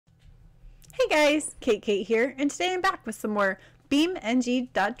guys, KateCate here, and today I'm back with some more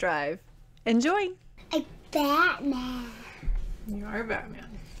beamNG.drive. Enjoy! I'm Batman. You are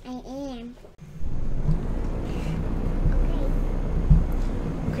Batman. I am.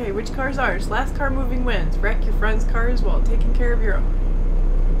 Okay, which car's ours? Last car moving wins. Wreck your friend's cars while taking care of your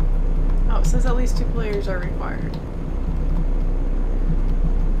own. Oh, it says at least 2 players are required.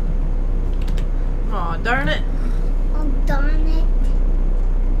 Aw, darn it. Oh, darn it.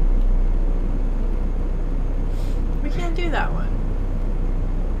 We can't do that one.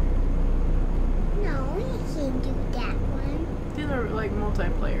 No, we can't do that one. These are like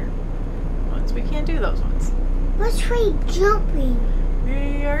multiplayer ones. We can't do those ones. Let's try jumping.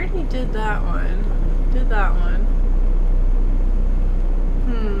 We already did that one. Did that one.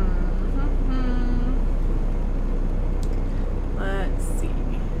 Let's see.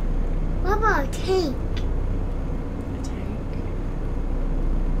 What about a tank? A tank.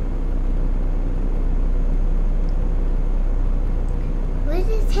 Where's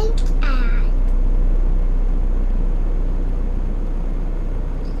the tank at?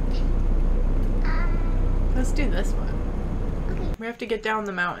 Let's do this one. Okay. We have to get down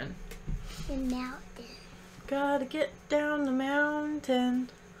the mountain. The mountain. Gotta get down the mountain.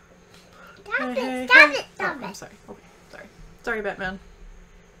 Stop Hey, it! Stop hey. it! Stop Oh, I'm it! sorry. Okay, sorry. Sorry, Batman.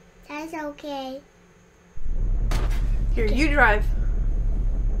 That's okay. Here, you drive.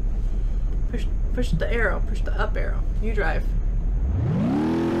 Push the arrow. Push the up arrow. You drive.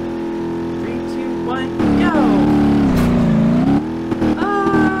 3, 2, 1, go!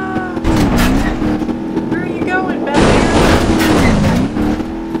 Ah! Where are you going, Batman?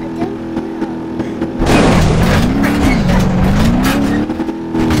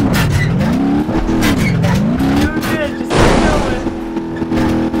 Doing good. Just keep going.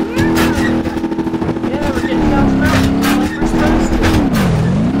 Yeah, we're getting down the mountain like we're supposed to.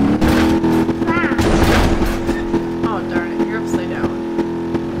 Wow. Oh, darn it. You're upside down.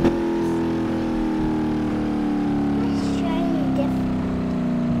 Let's try it different.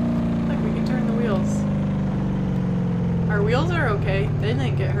 Look, we can turn the wheels. Our wheels are okay. They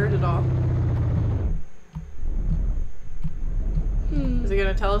didn't get hurt at all. Is it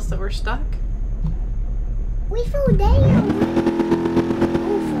gonna tell us that we're stuck? We fell down.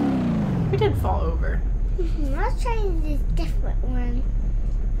 Over. We did fall over. Let's try this different one.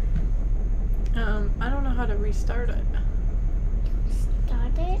 I don't know how to restart it.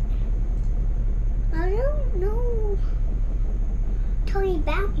 Start it. I don't know. Tony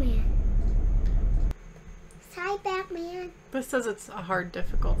Batman. Hi, Batman. This says it's a hard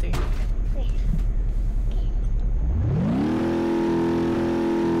difficulty. Wait.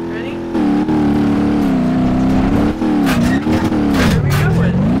 Ready? Where are we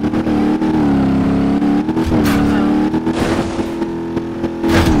going?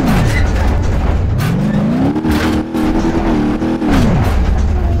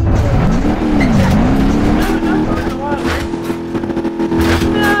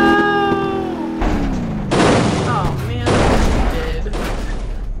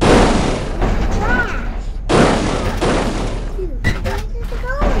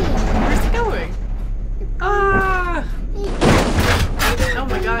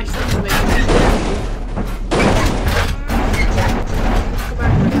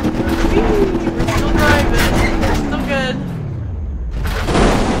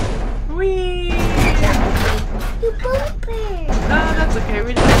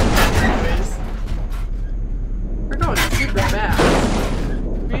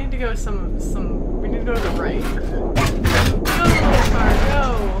 We need to go to the right. Go, little car, go!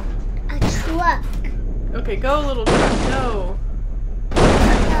 A truck. Okay, go, little truck, go!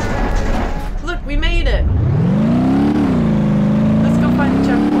 Look, we made it! Let's go find the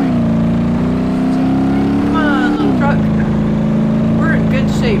checkpoint. Come on, little truck. We're in good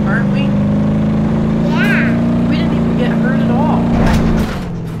shape, aren't we? Yeah. We didn't even get hurt at all.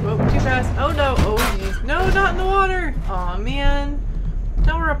 Whoa, too fast. Oh no, oh jeez. No, not in the water! Aw, man.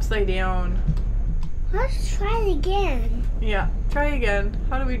 Now we're upside down. Let's try it again. Yeah, try again.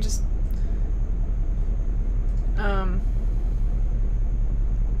 How do we just...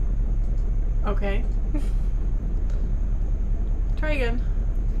 Okay. Try again.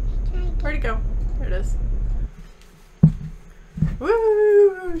 Where'd it go? There it is.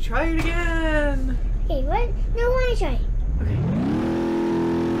 Woo! Try it again! Okay, what? No, I want to try. Okay.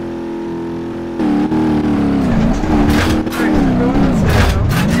 Alright, we're going this way now.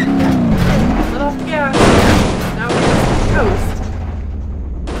 Let off the gas. Now we're going to coast.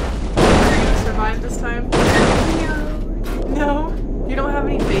 Are you going to survive this time? No. No? You don't have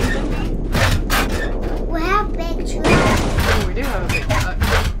any faith in me? We have big truck. Oh, we do have a big truck.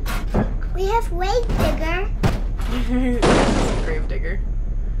 We have That's way bigger. That's a grave digger.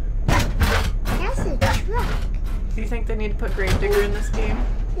 That's a truck. Do you think they need to put grave digger in this game?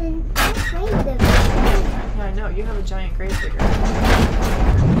 And that's way bigger. Yeah, I know. You have a giant grave digger.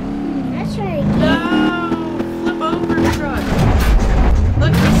 Let's try again. No! Flip over, truck.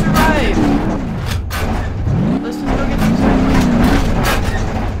 Look, we survived. Let's just go get some checkpoints.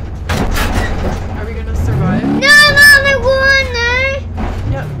 Are we gonna survive? No, Mama, go on there.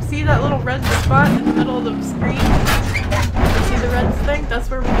 Yep. See that little red spot in the middle of the screen? See the red thing? That's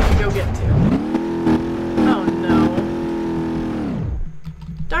where we need to go get to. Oh no.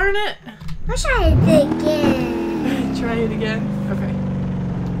 Darn it! Let's try it again. Try it again? Okay.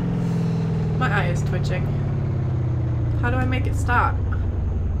 My eye is twitching. How do I make it stop?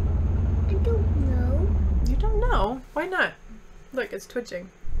 I don't know. You don't know? Why not? Look, it's twitching.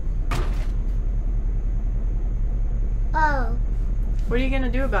 Oh. What are you gonna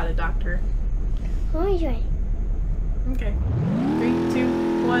do about it, doctor? Let me try. Okay. 3,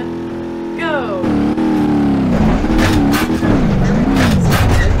 2, 1, go!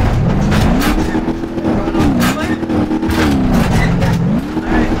 Going off this way?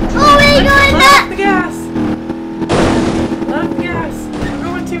 Alright. Oh, we're going Let back. off the gas! Let off the gas! We're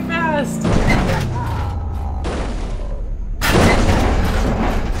going too fast!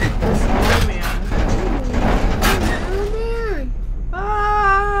 Oh man. Oh, man.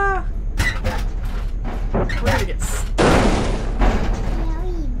 Ah! We're gonna get stuck. How do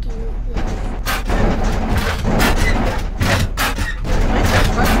you do this? At least our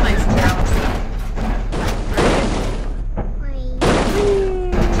truck's nice and bouncy. Wait.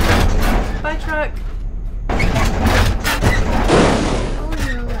 Right? Bye, truck. Oh,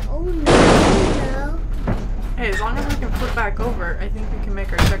 no. Oh, no. Oh, Hey, as long as we can flip back over, I think we can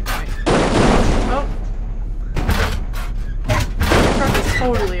make our checkpoint. Oh. The truck is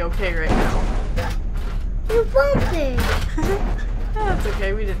totally okay right now. no. You're bumping. That's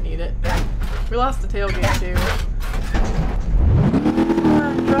okay, we didn't need it. We lost the tailgate too. Come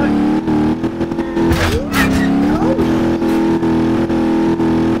on, truck.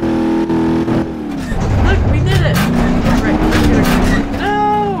 Look, we did it! Right, let's get our...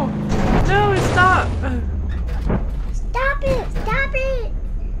 No! No, stop! Stop it! Stop it!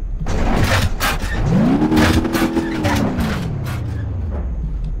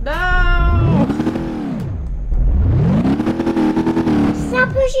 No! Stop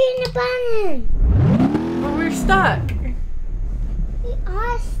pushing the button! But we're stuck. We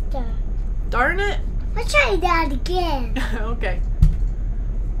are stuck. Darn it! Let's try that again. Okay.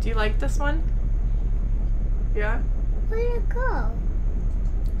 Do you like this one? Yeah? Where'd it go?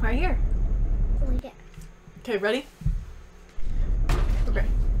 Right here. Oh, yeah. Okay, ready? Okay.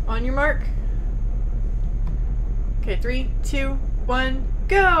 On your mark. Okay, 3, 2, 1,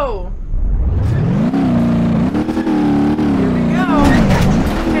 go! Here we go.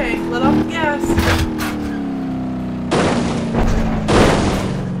 Okay, let off the gas.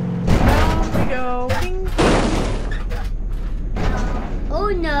 Down we go. Ding, ding. Oh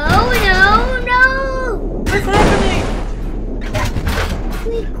no, no, no! What's happening?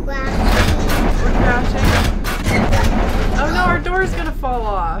 We crashed. We're crashing. Oh no, our door's gonna fall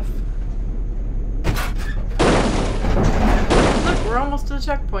off. Look, we're almost to the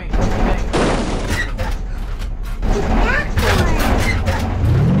checkpoint. Okay.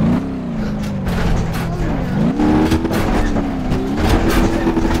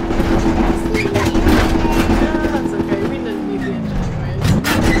 That's okay. We didn't need the engine anyways.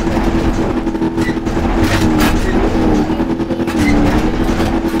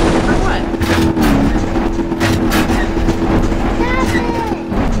 For what?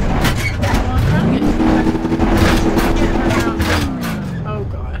 Well, I'm trying to get to the checkpoint. Getting around for some reason. Oh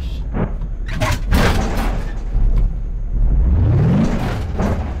gosh.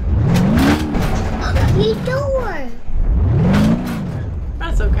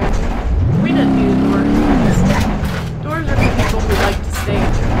 That's okay. We didn't need a door. Doors are for people who like to stay in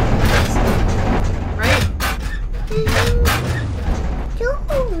their homes. Right?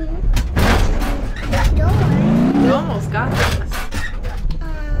 You almost got this.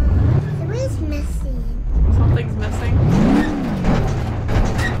 Something's missing.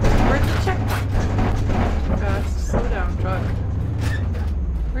 Where's the checkpoint? Too fast. Slow down, truck.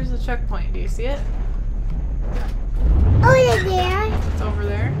 Where's the checkpoint? Do you see it? Oh, you're there. It's over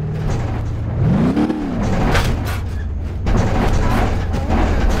there.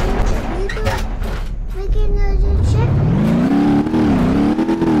 We can check.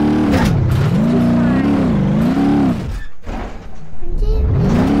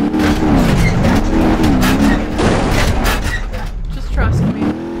 Just trust me.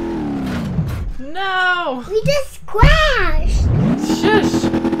 no! We just crashed. Shush!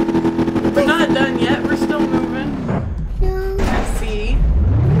 We're not done yet. We're still moving. No. See?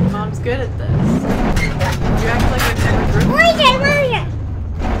 Mom's good at this. You act like I've never driven.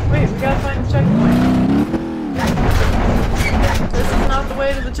 Wait, we gotta find the checkpoint. This is not the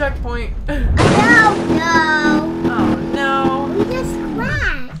way to the checkpoint. No. Oh no. We just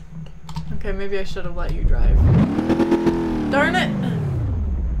crashed. Okay, maybe I should have let you drive. Darn it!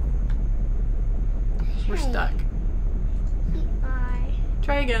 We're stuck. We are.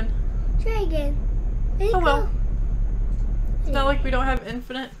 Try again. Try again. Oh well. It's not like we don't have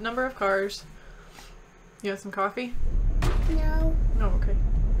infinite number of cars. You have some coffee? No. No, okay.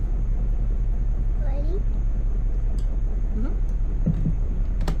 Ready?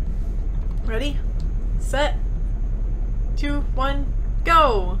 Ready? Set. 2, 1,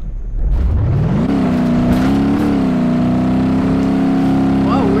 go!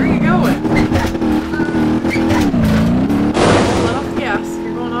 Whoa, where are you going? Let off the gas.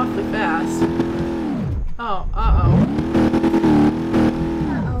 You're going awfully fast. Oh, uh-oh.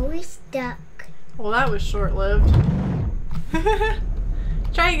 Uh-oh, we're stuck. Well, that was short-lived.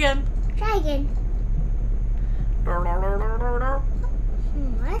 Try again. Try again.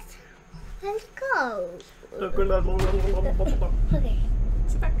 Let's go. Okay.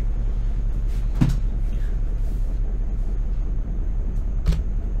 Sit back.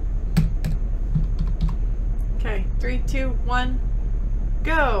 Okay, 3, 2, 1,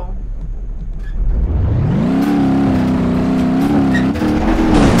 go!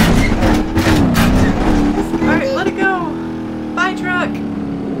 Alright, let it go! Bye, truck! Good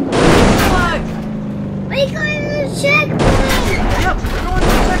luck! We're going to the checkpoint. Yep, we're going to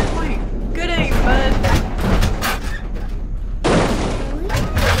the checkpoint! Good aim, bud! Where are we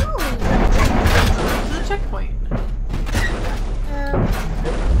To the checkpoint. going?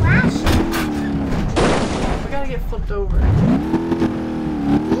 Flash. We gotta get flipped over.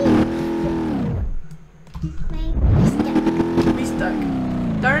 We stuck.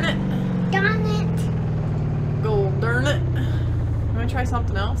 Darn it! Darn it. Gold, darn it! You wanna try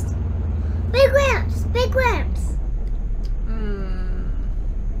something else? Big ramps. Big ramps.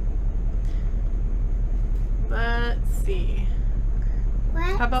 Let's see.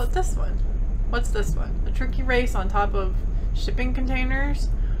 What? How about this one? What's this one? A tricky race on top of shipping containers,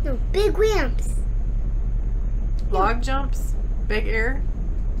 No, big ramps. log jumps, big air.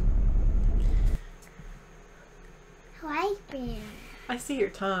 Like bear. I see your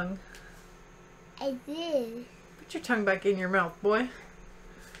tongue. I did. Put your tongue back in your mouth, boy.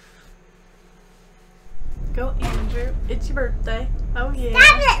 Go, Andrew. It's your birthday. Oh, yeah.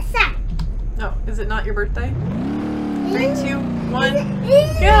 Stop it, stop. No, is it not your birthday? 3, 2, 1,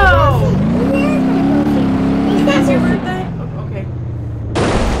 It go! is It is your birthday? Oh, okay.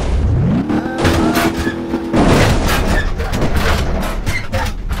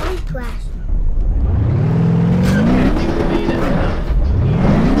 Crash. Okay, I think we made it now.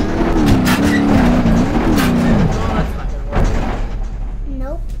 Oh, that's not gonna work.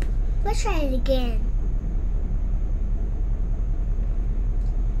 Nope. Let's try it again.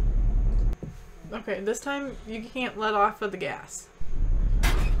 Okay, this time you can't let off of the gas.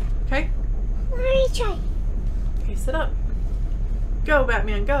 Okay? Let me try. Okay, sit up. Go,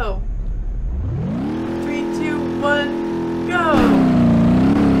 Batman, go. 3, 2, 1, go!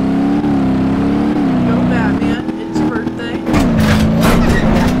 Go, Batman. It's your birthday.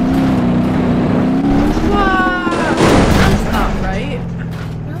 Wow! That's not right.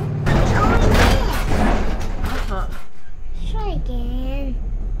 Nope. It's only this. Uh-huh. Try again.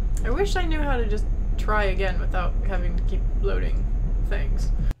 I wish I knew how to just try again without having to keep loading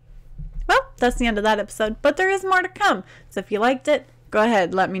things. Well, that's the end of that episode, but there is more to come. So if you liked it, go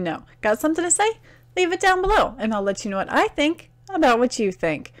ahead, let me know. Got something to say? Leave it down below, and I'll let you know what I think about what you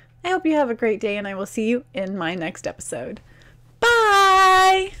think. I hope you have a great day, and I will see you in my next episode.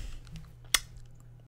 Bye!